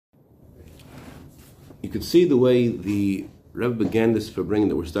you could see the way the Rebbe began this Farbrengen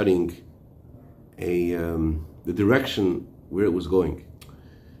that we're studying, the direction where it was going.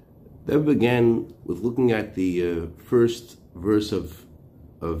 The Rebbe began with looking at the first verse of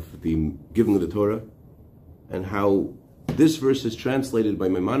the giving of the Torah, and how this verse is translated by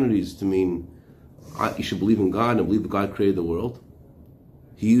Maimonides to mean you should believe in God and believe that God created the world.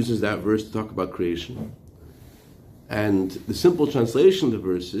 He uses that verse to talk about creation. And the simple translation of the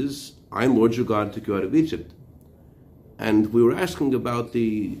verse is, I am Lord your God, took you out of Egypt. And we were asking about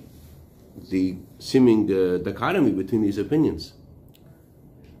the seeming dichotomy between these opinions.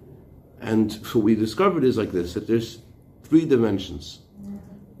 And what we discovered is like this, that there's three dimensions.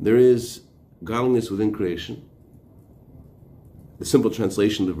 There is godliness within creation, the simple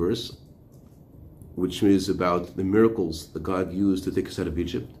translation of the verse, which is about the miracles that God used to take us out of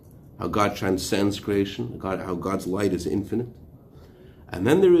Egypt, how God transcends creation, how God's light is infinite. And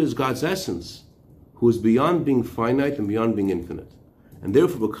then there is God's essence, who is beyond being finite and beyond being infinite. And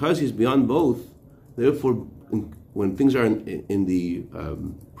therefore, because He's beyond both, therefore, when things are in the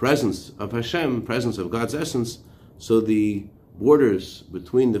presence of Hashem, presence of God's essence, so the borders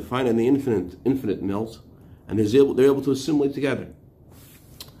between the finite and the infinite melt, and they're able to assimilate together.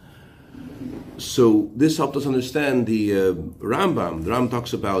 So this helped us understand the Rambam. The Rambam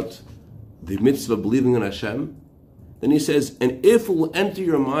talks about the mitzvah of believing in Hashem. Then he says, and if it will enter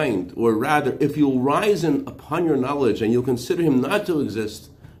your mind, or rather, if you'll rise upon your knowledge and you'll consider Him not to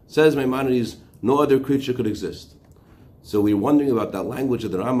exist, says Maimonides, no other creature could exist. So we're wondering about that language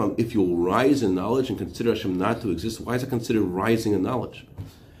of the Rambam. If you'll rise in knowledge and consider Hashem not to exist, why is it considered rising in knowledge?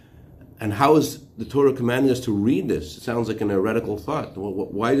 And how is the Torah commanding us to read this? It sounds like an heretical thought. Well,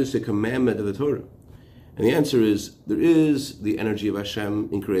 why is it a commandment of the Torah? And the answer is, there is the energy of Hashem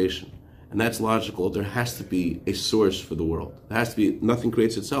in creation. And that's logical. There has to be a source for the world. There has to be, nothing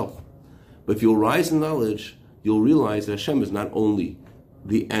creates itself. But if you'll rise in knowledge, you'll realize that Hashem is not only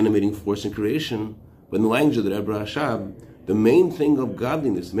the animating force in creation, but in the language of the Rebbe Rashab, the main thing of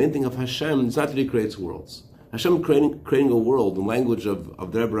godliness, the main thing of Hashem, is not that He creates worlds. Hashem creating a world, the language of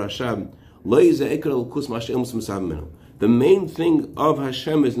the Rebbe Rashab, the main thing of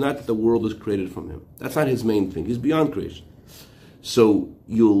Hashem is not that the world is created from Him. That's not His main thing. He's beyond creation. So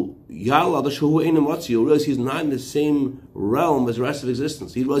you'll realize He's not in the same realm as the rest of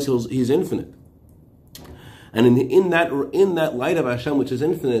existence. He realizes He's infinite. And in that light of Hashem, which is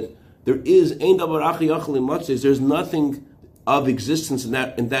infinite, there's nothing of existence in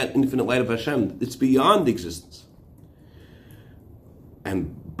that infinite light of Hashem. It's beyond existence.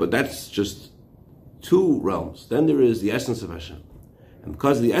 But that's just two realms. Then there is the essence of Hashem. And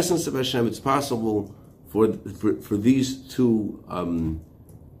because of the essence of Hashem, it's possible for these two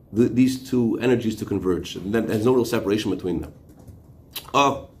energies to converge. And there's no real separation between them.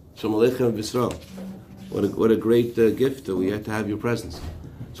 Oh, Shalom Aleichem V'Yisrael. What a great gift that we had to have your presence.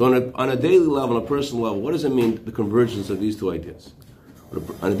 So on a daily level, on a personal level, what does it mean, the convergence of these two ideas?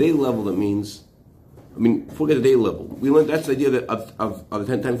 On a daily level, that means, forget the daily level. We learned that's the idea of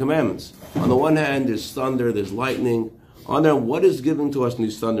the Ten Commandments. On the one hand, there's thunder, there's lightning. On the other hand, what is given to us in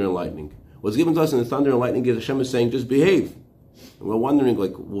these thunder and lightning? What's given to us in the thunder and lightning is Hashem is saying, just behave. And we're wondering,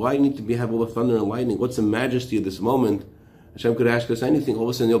 why do you need to have all the thunder and lightning? What's the majesty of this moment? Hashem could ask us anything. All of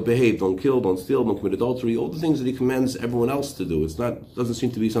a sudden, behave, don't kill, don't steal, don't commit adultery. All the things that He commands everyone else to do. It doesn't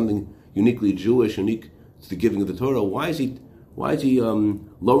seem to be something uniquely Jewish, unique to the giving of the Torah. Why is He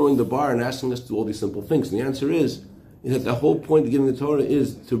lowering the bar and asking us to do all these simple things? And the answer is that the whole point of giving the Torah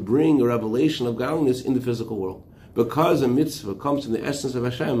is to bring a revelation of godliness in the physical world. Because a mitzvah comes from the essence of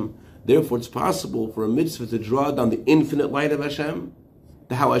Hashem, therefore it's possible for a mitzvah to draw down the infinite light of Hashem,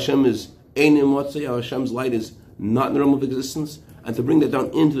 how Hashem is Einim Motzei, how Hashem's light is not in the realm of existence, and to bring that down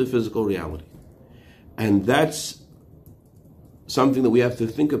into the physical reality. And that's something that we have to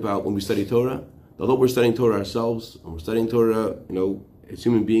think about when we study Torah. Although we're studying Torah ourselves, and we're studying Torah, as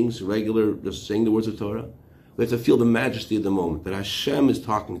human beings, regular, just saying the words of Torah, we have to feel the majesty of the moment, that Hashem is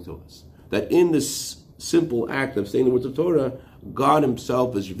talking to us. That in this simple act of saying the words of Torah, God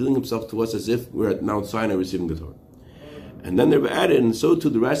Himself is revealing Himself to us as if we're at Mount Sinai receiving the Torah. And then they're added, and so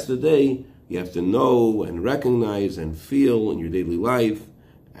too the rest of the day, you have to know and recognize and feel in your daily life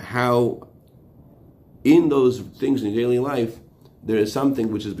how in those things in your daily life, there is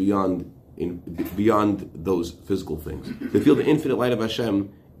something which is beyond those physical things. To feel the infinite light of Hashem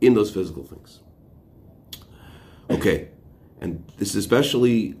in those physical things. Okay, and this is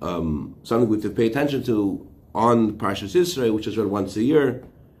especially something we have to pay attention to on Parshas Yisro, which is read once a year,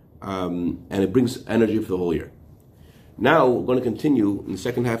 and it brings energy for the whole year. Now we're going to continue in the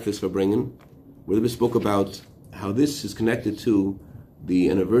second half of this Farbrengen, where we spoke about how this is connected to the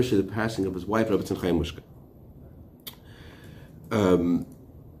anniversary of the passing of his wife, Rebbetzin Chaim Mushka.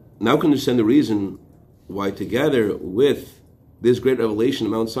 Now we can understand the reason why, together with this great revelation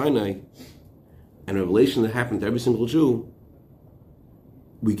of Mount Sinai, and a revelation that happened to every single Jew,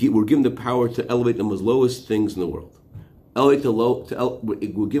 we're given the power to elevate the most lowest things in the world. We're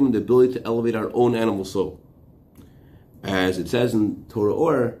given the ability to elevate our own animal soul. As it says in Torah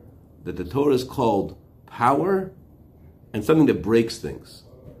Or, that the Torah is called power and something that breaks things.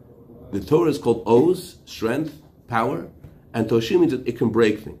 The Torah is called Oz, strength, power, and Toshim means that it can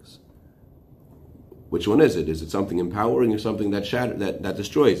break things. Which one is it? Is it something empowering or something that that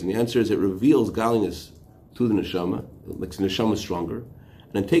destroys? And the answer is it reveals godliness to the neshama, it makes the neshama stronger,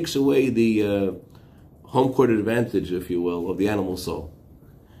 and it takes away the home court advantage, if you will, of the animal soul.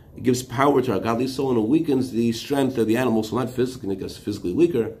 It gives power to our godly soul, and it weakens the strength of the animal soul, not physically, make us physically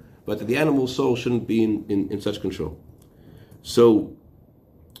weaker, but that the animal soul shouldn't be in such control. So,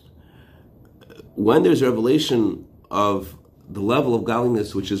 when there's a revelation of the level of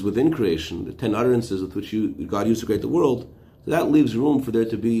godliness which is within creation, the 10 utterances with which God used to create the world, so that leaves room for there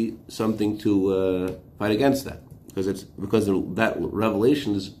to be something to fight against that. Because that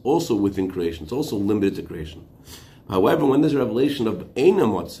revelation is also within creation. It's also limited to creation. However, when there's a revelation of Ein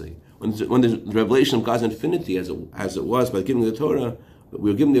Motzi, when there's the revelation of God's infinity, as it was by giving the Torah,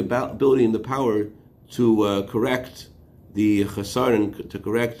 we're given the ability and the power to correct the chasaron, to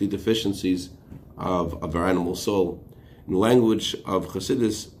correct the deficiencies of our animal soul. In the language of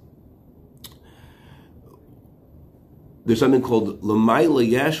Chassidus, there's something called L'mayla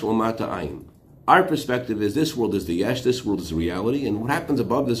yesh l'mata ayin. Our perspective is this world is the yesh, this world is the reality, and what happens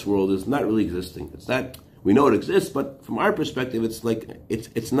above this world is not really existing. It's not. We know it exists, but from our perspective, it's like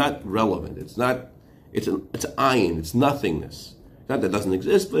it's not relevant. It's ayin. It's nothingness. Not that it doesn't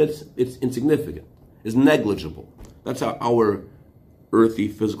exist, but it's insignificant. It's negligible. That's our earthy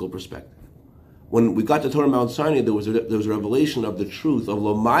physical perspective. When we got to Torah Mount Sinai, there was a revelation of the truth of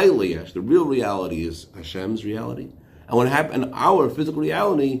L'mayla yesh. The real reality is Hashem's reality, and what happened, our physical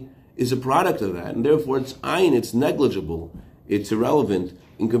reality is a product of that, and therefore it's ayin. It's negligible. It's irrelevant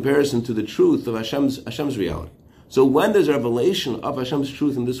in comparison to the truth of Hashem's reality. So when there's a revelation of Hashem's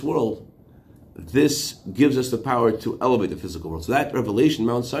truth in this world, this gives us the power to elevate the physical world. So that revelation,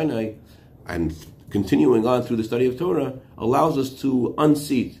 Mount Sinai, and continuing on through the study of Torah, allows us to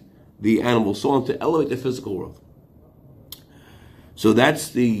unseat the animal soul and to elevate the physical world. So that's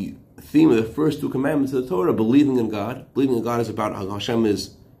the theme of the first two commandments of the Torah, believing in God. Believing in God is about how Hashem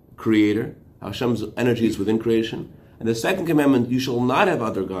is creator, how Hashem's energy is within creation. And the second commandment, you shall not have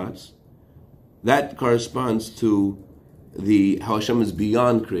other gods, that corresponds to how Hashem is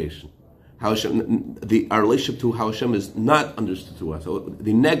beyond creation. How Hashem, our relationship to how Hashem is not understood to us. So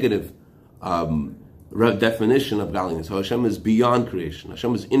the negative definition of godliness, how Hashem is beyond creation.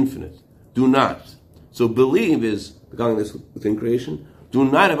 Hashem is infinite. Do not. So believe is the godliness within creation. Do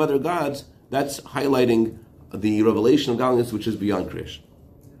not have other gods. That's highlighting the revelation of godliness which is beyond creation.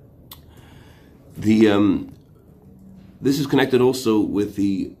 This is connected also with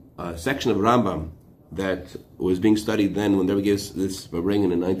the section of Rambam that was being studied then when they gave this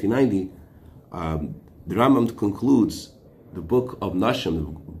Farbrengen in 1990. The Rambam concludes the book of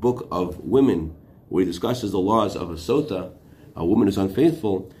Nashim, the book of women, where he discusses the laws of a sota, a woman is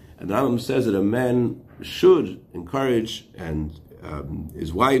unfaithful, and the Rambam says that a man should encourage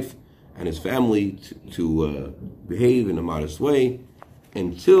his wife and his family to behave in a modest way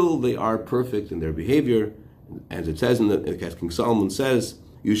until they are perfect in their behavior. As it says as King Solomon says,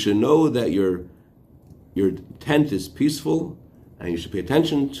 you should know that your tent is peaceful, and you should pay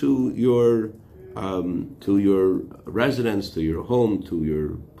attention to your residence, to your home,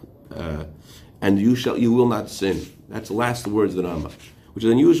 and you will not sin. That's the last words of the Rambam, which is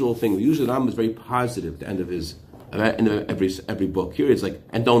an unusual thing. Usually the Rambam is very positive at the end of every book. Here it's like,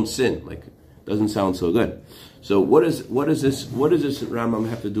 and don't sin. Like, doesn't sound so good. So what does this Rambam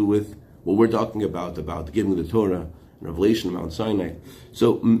have to do with what we're talking about giving the Torah and revelation of Mount Sinai?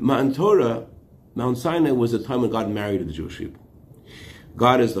 So Mount Sinai was the time when God married the Jewish people.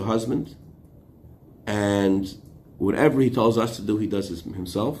 God is the husband, and whatever He tells us to do, He does this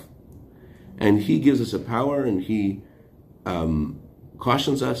Himself, and He gives us a power, and He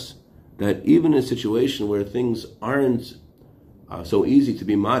cautions us that even in a situation where things aren't so easy to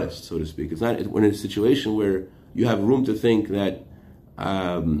be modest, so to speak, it's not when in a situation where you have room to think that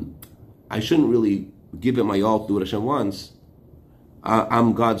I shouldn't really give it my all to do what Hashem wants.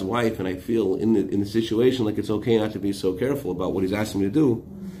 I'm God's wife, and I feel in the situation like it's okay not to be so careful about what He's asking me to do.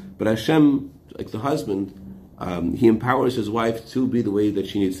 But Hashem, like the husband, He empowers His wife to be the way that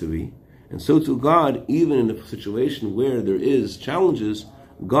she needs to be, And so to God, even in a situation where there is challenges,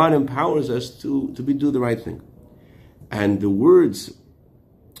 God empowers us to do the right thing. And the words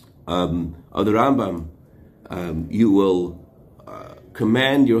of the Rambam, you will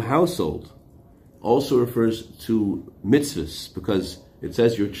command your household, also refers to mitzvahs, because it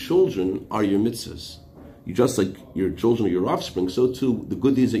says your children are your mitzvahs. You just like your children are your offspring, so too the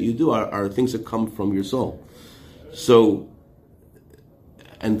good deeds that you do are things that come from your soul. So,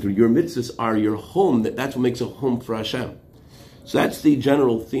 and your mitzvahs are your home. That's what makes a home for Hashem. So that's the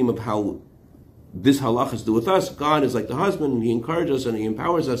general theme of how this halachas is do with us. God is like the husband, and He encourages us and He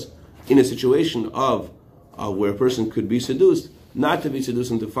empowers us in a situation of where a person could be seduced, not to be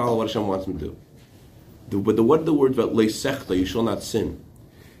seduced and to follow what Hashem wants him to do. What are the words about leisechta, you shall not sin?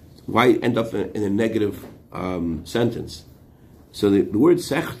 Why end up in a negative sentence? So the word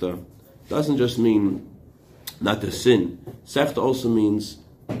sechta doesn't just mean not to sin. Sechta also means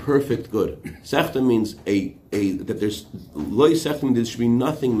perfect good. Sechta means that there's loy sechta means there should be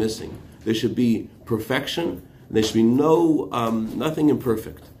nothing missing. There should be perfection. There should be nothing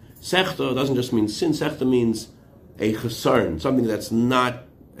imperfect. Sechta doesn't just mean sin. Sechta means a chesarn, something that's not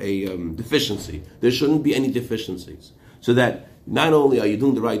a deficiency. There shouldn't be any deficiencies. So that not only are you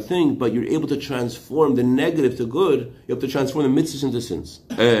doing the right thing, but you're able to transform the negative to good. You have to transform the mitzvahs into sins.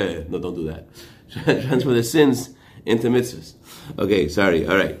 No, don't do that. Transform the sins into mitzvahs. Okay, sorry.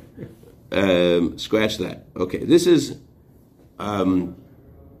 All right. Scratch that. Okay, this is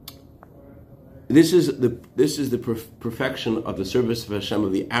the perfection of the service of Hashem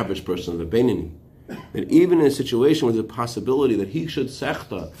of the average person, of the Beinoni. That even in a situation where there's a possibility that he should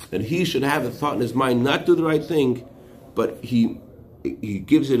sechta, that he should have a thought in his mind, not do the right thing, but he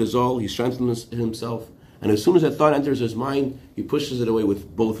gives it his all, he strengthens himself, and as soon as that thought enters his mind, he pushes it away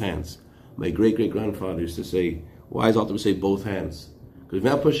with both hands. My great-great-grandfather used to say, wise ought to say both hands. Because if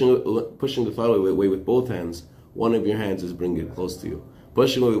you're not pushing the thought away with both hands, one of your hands is bringing it close to you.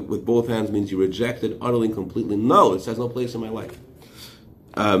 Pushing away with both hands means you reject it utterly and completely. No, this has no place in my life.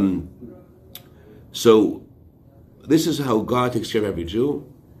 So this is how God takes care of every Jew,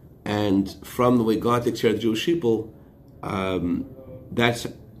 and from the way God takes care of the Jewish people, that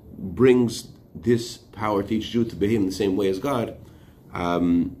brings this power to each Jew to behave in the same way as God,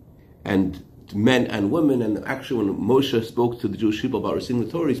 and men and women. And actually, when Moshe spoke to the Jewish people about receiving the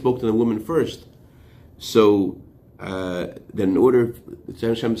Torah, he spoke to the women first. So then, in order,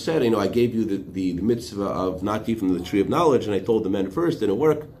 Hashem said, I gave you the mitzvah of not eating from the tree of knowledge, and I told the men first. Didn't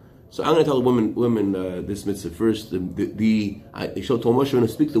work. So I'm going to tell the women this mitzvah first. Told Moshe, I'm going to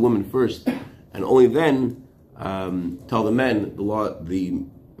speak to the women first, and only then tell the men about the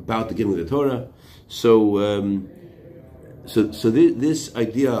giving of the Torah. So this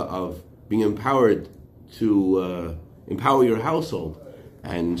idea of being empowered to empower your household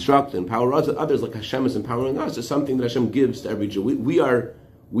and instruct and empower others, like Hashem is empowering us, is something that Hashem gives to every Jew.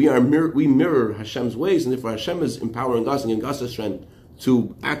 We mirror Hashem's ways, and therefore Hashem is empowering us and giving us the strength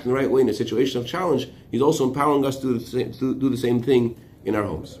to act in the right way in a situation of challenge. He's also empowering us to do the same thing in our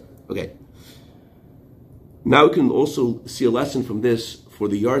homes. Okay. Now we can also see a lesson from this for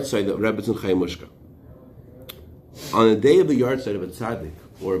the yahrzeit of Rebbetzin Chaim Mushka. On the day of the yahrzeit of a tzaddik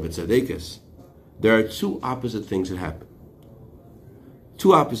or of a tzaddikis, there are two opposite things that happen.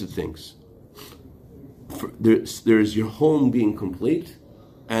 Two opposite things. There's your home being complete,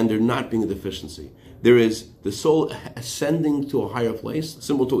 and there not being a deficiency. There is the soul ascending to a higher place,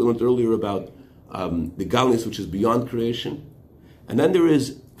 similar to what we learned earlier about the godliness which is beyond creation. And then there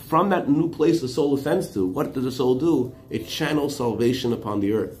is, from that new place the soul ascends to, what does the soul do? It channels salvation upon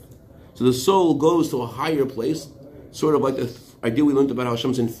the earth. So the soul goes to a higher place, sort of like the idea we learned about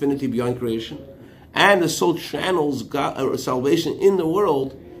Hashem's infinity beyond creation. And the soul channels salvation in the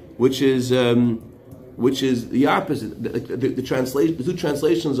world, which is the opposite. The two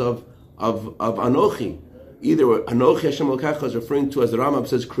translations of Anochi, either Anochi Hashem Elokecha is referring to, as the Rambam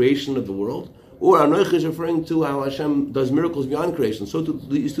says, creation of the world, or Anochi is referring to how Hashem does miracles beyond creation. So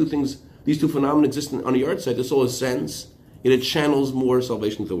these two things, these two phenomena exist on the yahrzeit. The soul ascends, yet it channels more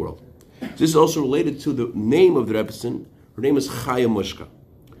salvation to the world. This is also related to the name of the Rebbetzin. Her name is Chaya Mushka.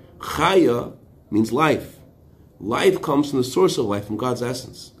 Chaya means life. Life comes from the source of life, from God's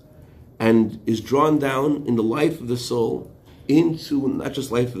essence, and is drawn down in the life of the soul into not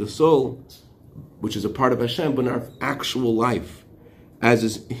just life of the soul, which is a part of Hashem, but in our actual life, as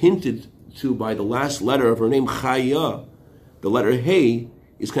is hinted to by the last letter of her name, Chaya. The letter Hey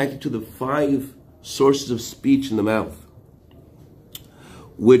is connected to the 5 sources of speech in the mouth,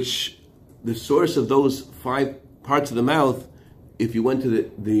 which the source of those 5 parts of the mouth, if you went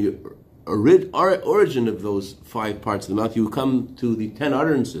to the origin of those 5 parts of the mouth, you would come to the 10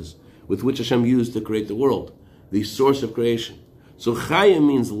 utterances, with which Hashem used to create the world, the source of creation. So Chaya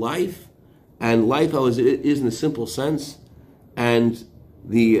means life, and life as it is in a simple sense, and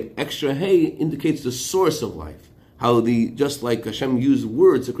the extra Hey indicates the source of life. How just like Hashem used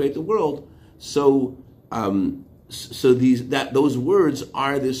words to create the world, so those words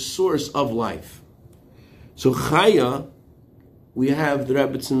are the source of life. So Chaya, we have the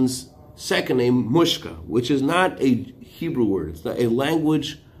Rebbetzin's second name, Mushka, which is not a Hebrew word. It's not a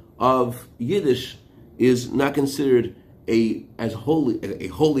language of Yiddish, is not considered a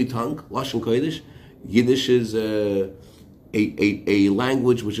holy tongue, Lashon Kodesh. Yiddish is a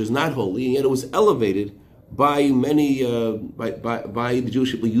language which is not holy, and yet it was elevated by many by the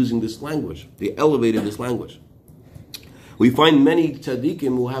Jewish people using this language. They elevated this language. We find many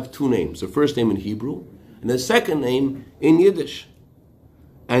tzaddikim who have two names: the first name in Hebrew and the second name in Yiddish.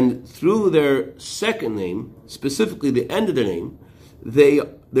 And through their second name, specifically the end of their name,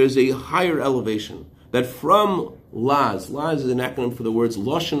 there's a higher elevation. That from Laz is an acronym for the words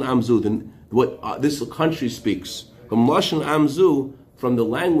Lashon Amzu, what this country speaks. From Lashon Amzu, from the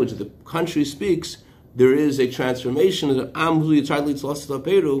language that the country speaks, there is a transformation that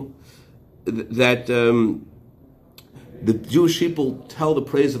the Jewish people tell the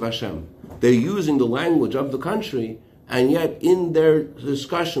praise of Hashem. They're using the language of the country, and yet in their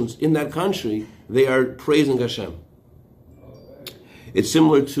discussions in that country, they are praising Hashem. It's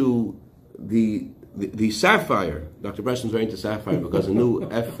similar to the Sapphire. Dr. Preston's very into Sapphire because the new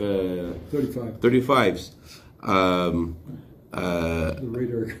F-35s the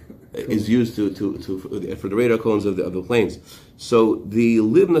radar is used for the radar cones of the planes. So the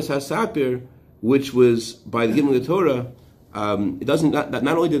Livnas HaSapir, which was by the giving of the Torah, it doesn't not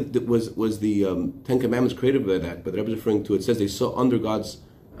only was the Ten Commandments created by that, but the Rebbe is referring to, it says they saw under God's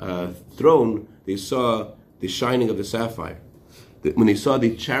throne, they saw the shining of the sapphire. When they saw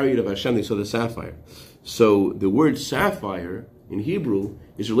the chariot of Hashem, they saw the sapphire. So the word sapphire in Hebrew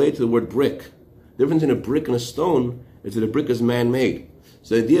is related to the word brick. The difference in a brick and a stone is that a brick is man-made.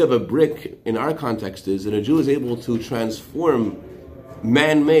 So the idea of a brick in our context is that a Jew is able to transform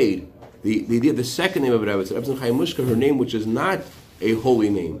man-made. The idea of the second name of it, Rebbetzin Chaya Mushka, her name, which is not a holy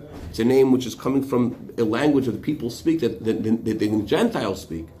name. It's a name which is coming from a language that the people speak, that the Gentiles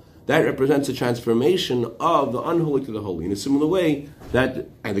speak. That represents a transformation of the unholy to the holy. In a similar way, that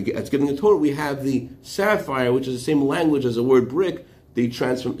as giving the Torah, we have the sapphire, which is the same language as the word brick. They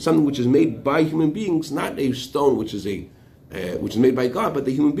transform something which is made by human beings, not a stone which is made by God, but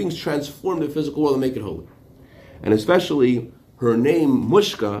the human beings transform the physical world and make it holy. And especially her name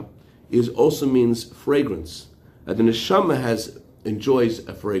Mushka also means fragrance. The neshama enjoys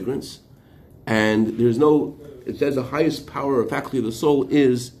a fragrance, and it says the highest power or faculty of the soul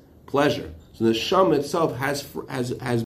is pleasure. So the neshama itself has